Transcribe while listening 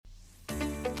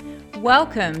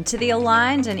Welcome to the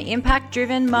Aligned and Impact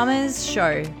Driven Mamas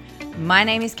Show. My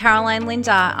name is Caroline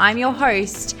Linda. I'm your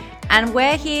host, and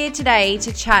we're here today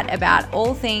to chat about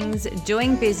all things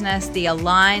doing business the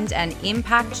aligned and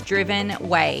impact driven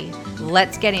way.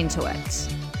 Let's get into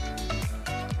it.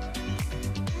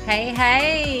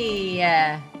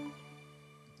 Hey.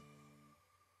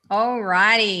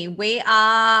 Alrighty, we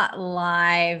are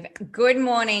live. Good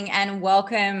morning and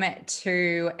welcome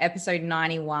to episode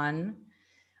 91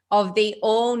 of the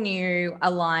all new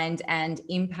Aligned and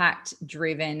Impact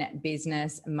Driven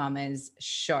Business Mamas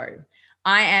Show.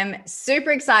 I am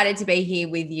super excited to be here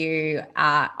with you.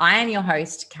 I am your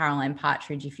host, Caroline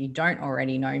Partridge, if you don't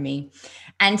already know me.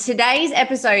 And today's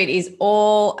episode is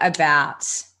all about,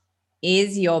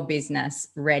 is your business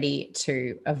ready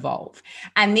to evolve?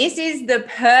 And this is the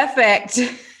perfect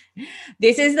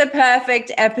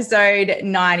episode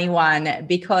 91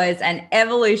 because an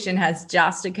evolution has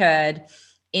just occurred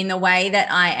in the way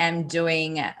that I am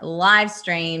doing live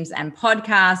streams and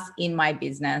podcasts in my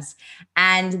business.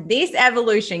 And this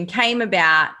evolution came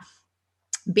about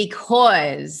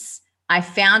because I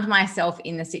found myself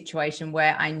in the situation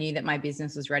where I knew that my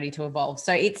business was ready to evolve.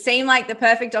 So it seemed like the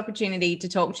perfect opportunity to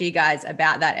talk to you guys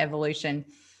about that evolution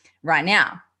right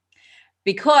now,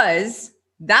 because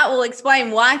that will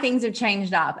explain why things have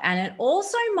changed up. And it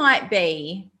also might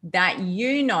be that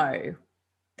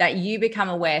that you become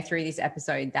aware through this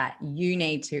episode that you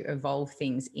need to evolve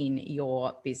things in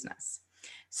your business.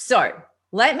 So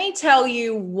let me tell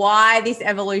you why this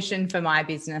evolution for my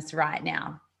business right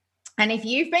now. And if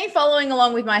you've been following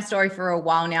along with my story for a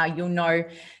while now, you'll know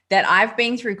that I've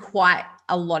been through quite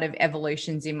a lot of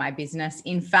evolutions in my business.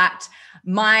 In fact,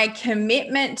 my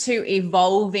commitment to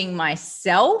evolving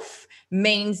myself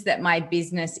means that my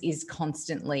business is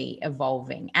constantly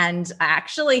evolving. And I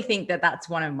actually think that that's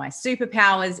one of my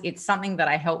superpowers. It's something that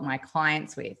I help my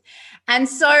clients with. And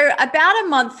so about a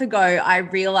month ago, I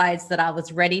realized that I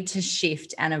was ready to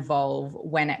shift and evolve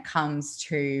when it comes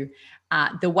to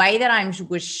the way that I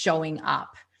was showing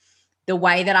up, the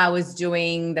way that I was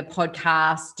doing the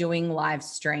podcast, doing live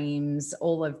streams,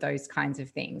 all of those kinds of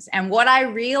things. And what I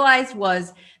realized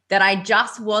was that I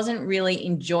just wasn't really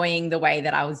enjoying the way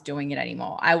that I was doing it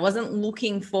anymore. I wasn't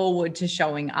looking forward to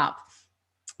showing up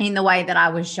in the way that I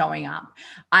was showing up.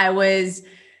 I was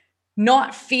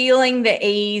not feeling the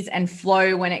ease and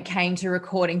flow when it came to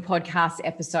recording podcast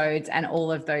episodes and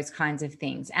all of those kinds of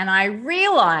things. And I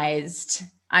realized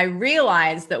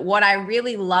that what I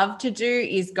really love to do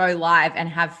is go live and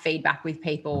have feedback with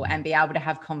people and be able to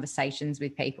have conversations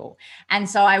with people. And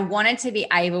so I wanted to be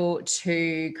able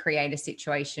to create a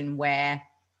situation where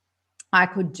I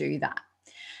could do that.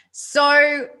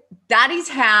 So that is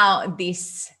how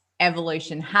this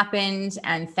evolution happened.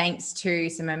 And thanks to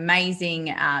some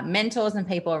amazing mentors and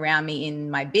people around me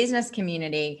in my business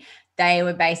community, they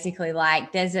were basically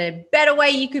like, there's a better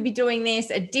way you could be doing this,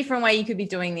 a different way you could be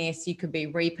doing this, you could be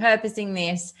repurposing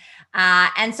this.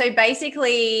 And so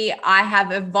basically I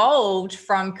have evolved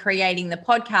from creating the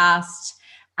podcast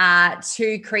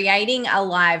to creating a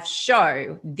live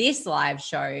show, this live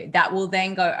show that will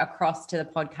then go across to the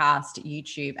podcast,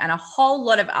 YouTube, and a whole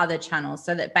lot of other channels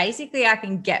so that basically I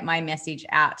can get my message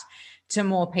out to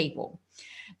more people.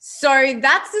 So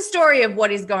that's the story of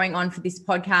what is going on for this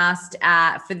podcast,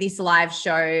 for this live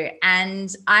show.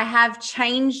 And I have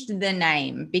changed the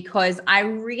name because I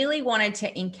really wanted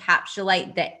to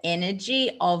encapsulate the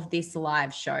energy of this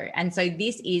live show. And so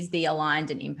this is the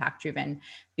Aligned and Impact Driven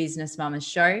Business Mamas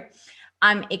Show.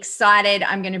 I'm excited.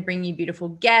 I'm going to bring you beautiful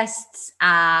guests.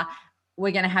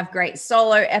 We're going to have great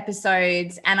solo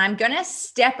episodes, and I'm going to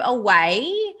step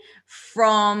away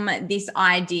from this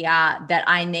idea that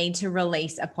I need to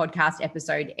release a podcast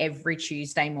episode every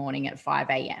Tuesday morning at 5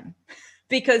 a.m.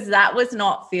 because that was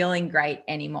not feeling great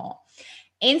anymore.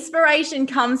 Inspiration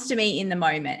comes to me in the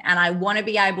moment, and I want to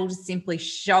be able to simply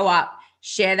show up,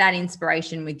 share that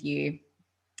inspiration with you,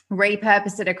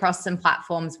 repurpose it across some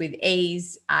platforms with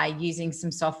ease, using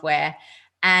some software,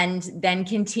 and then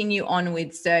continue on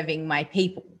with serving my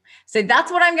people. So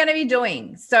that's what I'm going to be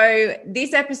doing. So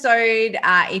this episode,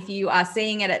 if you are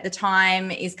seeing it at the time,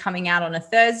 is coming out on a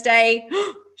Thursday.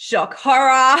 Shock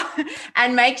horror.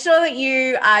 And make sure that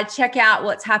you check out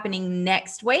what's happening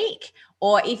next week.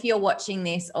 Or if you're watching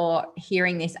this or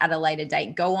hearing this at a later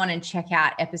date, go on and check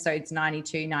out episodes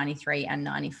 92, 93, and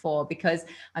 94, because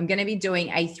I'm going to be doing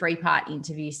a 3-part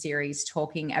interview series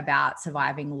talking about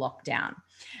surviving lockdown,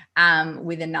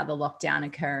 with another lockdown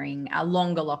occurring, a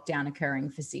longer lockdown occurring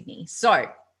for Sydney. So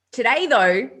today,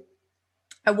 though,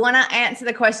 I want to answer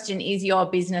the question, is your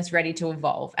business ready to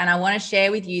evolve? And I want to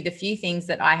share with you the few things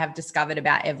that I have discovered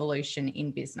about evolution in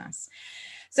business.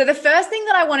 So the first thing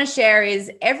that I want to share is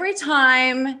every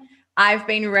time I've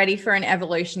been ready for an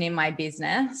evolution in my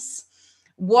business,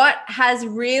 what has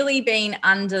really been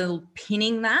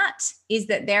underpinning that is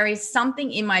that there is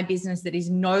something in my business that is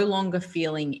no longer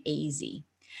feeling easy.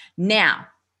 Now,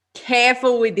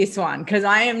 careful with this one, because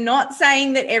I am not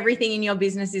saying that everything in your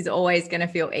business is always going to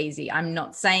feel easy. I'm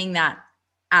not saying that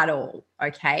at all,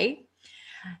 okay?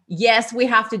 Yes, we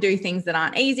have to do things that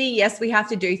aren't easy. Yes, we have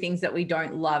to do things that we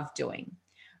don't love doing.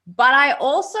 But I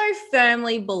also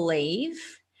firmly believe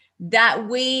that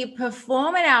we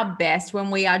perform at our best when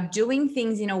we are doing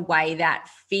things in a way that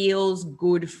feels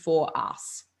good for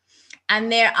us.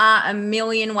 And there are a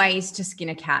million ways to skin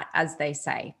a cat, as they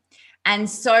say. And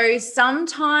so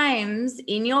sometimes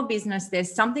in your business,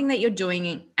 there's something that you're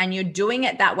doing and you're doing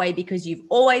it that way because you've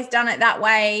always done it that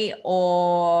way,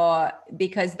 or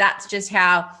because that's just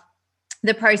how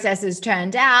the process has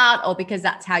turned out, or because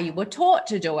that's how you were taught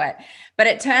to do it. But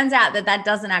it turns out that that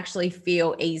doesn't actually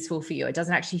feel easeful for you. It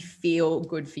doesn't actually feel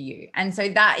good for you. And so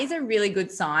that is a really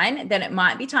good sign that it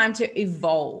might be time to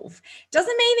evolve.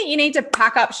 Doesn't mean that you need to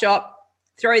pack up shop,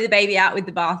 throw the baby out with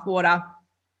the bathwater,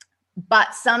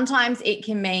 but sometimes it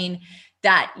can mean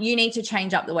that you need to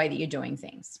change up the way that you're doing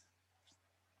things.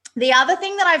 The other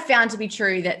thing that I've found to be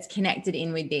true that's connected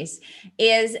in with this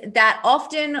is that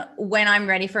often when I'm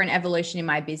ready for an evolution in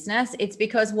my business, it's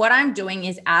because what I'm doing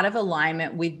is out of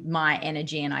alignment with my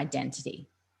energy and identity.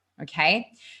 Okay.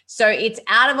 So it's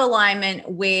out of alignment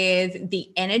with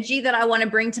the energy that I want to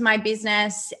bring to my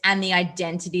business and the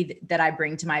identity that I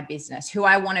bring to my business, who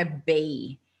I want to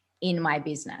be in my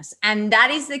business. And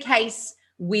that is the case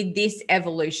with this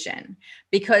evolution,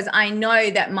 because I know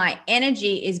that my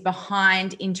energy is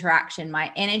behind interaction.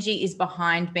 My energy is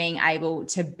behind being able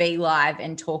to be live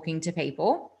and talking to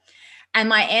people. And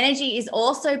my energy is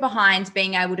also behind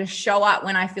being able to show up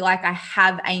when I feel like I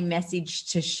have a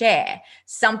message to share,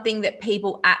 something that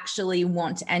people actually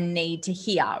want and need to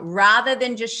hear, rather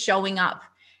than just showing up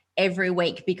every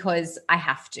week because I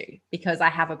have to, because I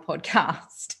have a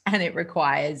podcast and it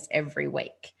requires every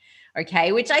week.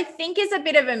 Okay, which I think is a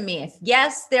bit of a myth.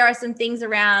 Yes, there are some things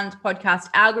around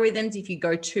podcast algorithms if you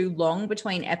go too long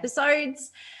between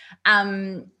episodes.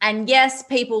 And yes,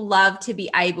 people love to be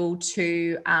able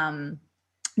to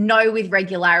know with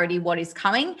regularity what is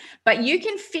coming, but you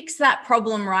can fix that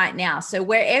problem right now. So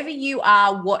wherever you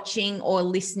are watching or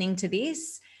listening to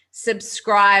this,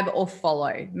 subscribe or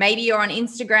follow. Maybe you're on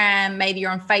Instagram, maybe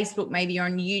you're on Facebook, maybe you're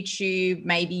on YouTube,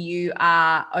 maybe you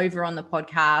are over on the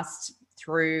podcast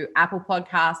through Apple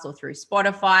Podcasts or through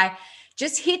Spotify.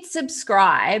 Just hit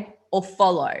subscribe or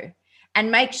follow and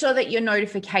make sure that your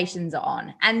notifications are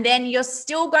on. And then you're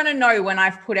still going to know when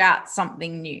I've put out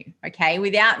something new, okay,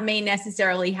 without me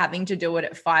necessarily having to do it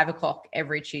at 5 o'clock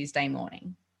every Tuesday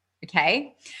morning,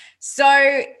 okay?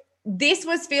 So this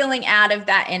was feeling out of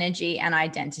that energy and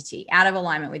identity, out of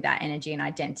alignment with that energy and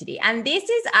identity. And this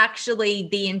is actually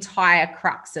the entire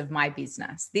crux of my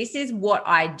business. This is what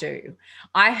I do.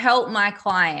 I help my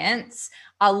clients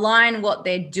align what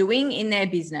they're doing in their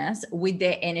business with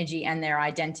their energy and their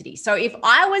identity. So if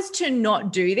I was to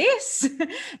not do this,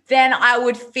 then I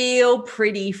would feel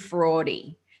pretty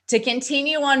fraudy. To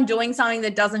continue on doing something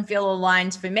that doesn't feel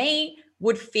aligned for me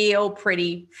would feel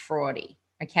pretty fraudy.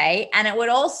 Okay. And it would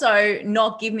also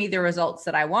not give me the results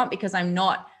that I want because I'm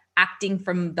not acting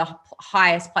from the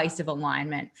highest place of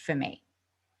alignment for me.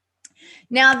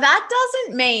 Now, that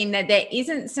doesn't mean that there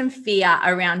isn't some fear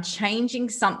around changing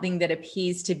something that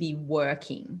appears to be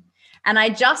working. And I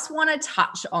just want to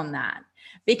touch on that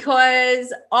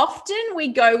because often we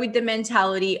go with the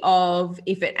mentality of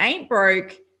if it ain't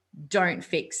broke, don't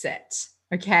fix it.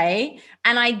 Okay.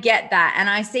 And I get that. And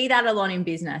I see that a lot in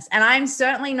business. And I'm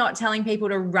certainly not telling people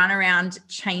to run around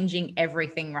changing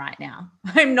everything right now.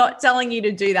 I'm not telling you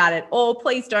to do that at all.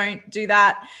 Please don't do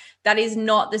that. That is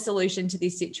not the solution to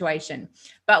this situation.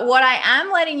 But what I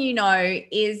am letting you know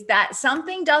is that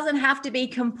something doesn't have to be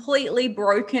completely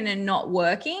broken and not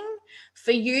working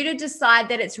for you to decide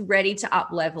that it's ready to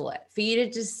up level it, for you to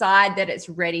decide that it's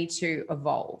ready to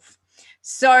evolve.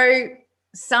 So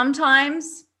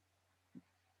sometimes,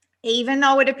 even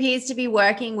though it appears to be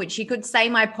working, which you could say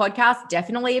my podcast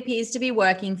definitely appears to be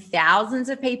working, thousands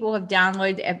of people have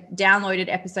downloaded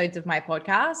episodes of my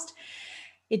podcast,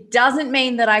 it doesn't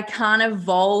mean that I can't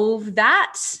evolve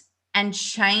that and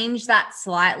change that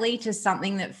slightly to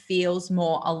something that feels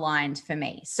more aligned for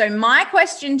me. So my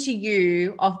question to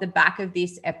you off the back of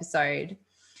this episode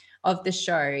of the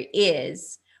show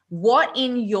is, what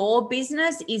in your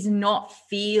business is not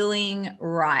feeling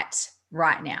right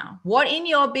right now? What in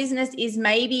your business is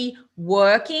maybe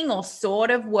working or sort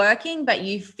of working, but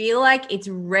you feel like it's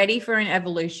ready for an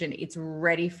evolution, it's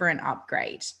ready for an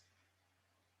upgrade?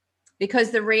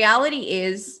 Because the reality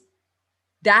is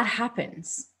that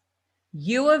happens.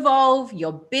 You evolve,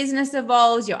 your business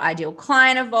evolves, your ideal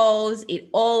client evolves, it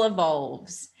all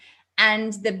evolves.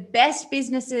 And the best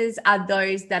businesses are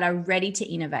those that are ready to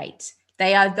innovate.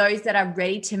 They are those that are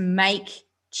ready to make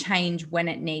change when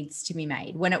it needs to be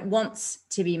made, when it wants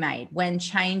to be made, when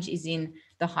change is in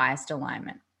the highest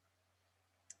alignment.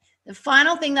 The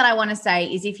final thing that I want to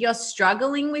say is if you're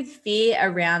struggling with fear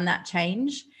around that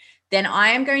change, then I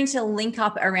am going to link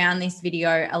up around this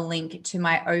video a link to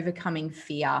my Overcoming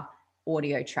Fear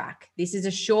audio track. This is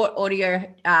a short audio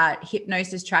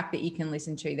hypnosis track that you can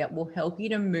listen to that will help you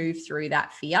to move through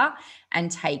that fear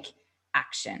and take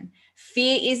action.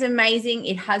 Fear is amazing.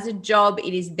 It has a job.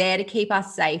 It is there to keep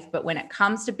us safe. But when it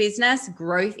comes to business,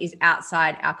 growth is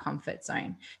outside our comfort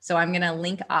zone. So I'm going to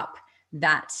link up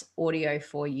that audio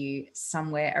for you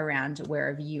somewhere around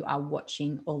wherever you are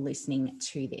watching or listening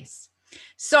to this.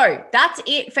 So that's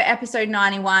it for episode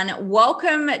 91.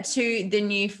 Welcome to the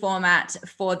new format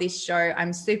for this show.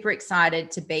 I'm super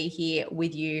excited to be here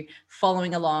with you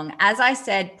following along. As I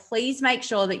said, please make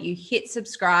sure that you hit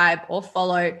subscribe or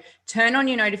follow, turn on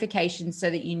your notifications so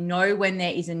that you know when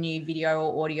there is a new video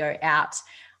or audio out.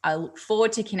 I look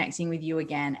forward to connecting with you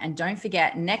again. And don't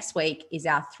forget, next week is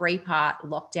our 3-part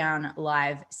Lockdown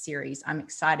Live series. I'm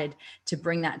excited to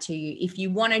bring that to you. If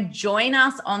you want to join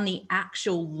us on the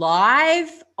actual live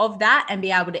of that and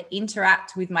be able to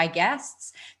interact with my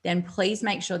guests, then please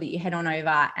make sure that you head on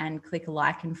over and click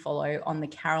like and follow on the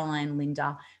Caroline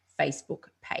Linda Facebook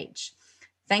page.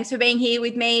 Thanks for being here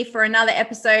with me for another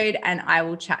episode, and I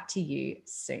will chat to you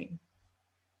soon.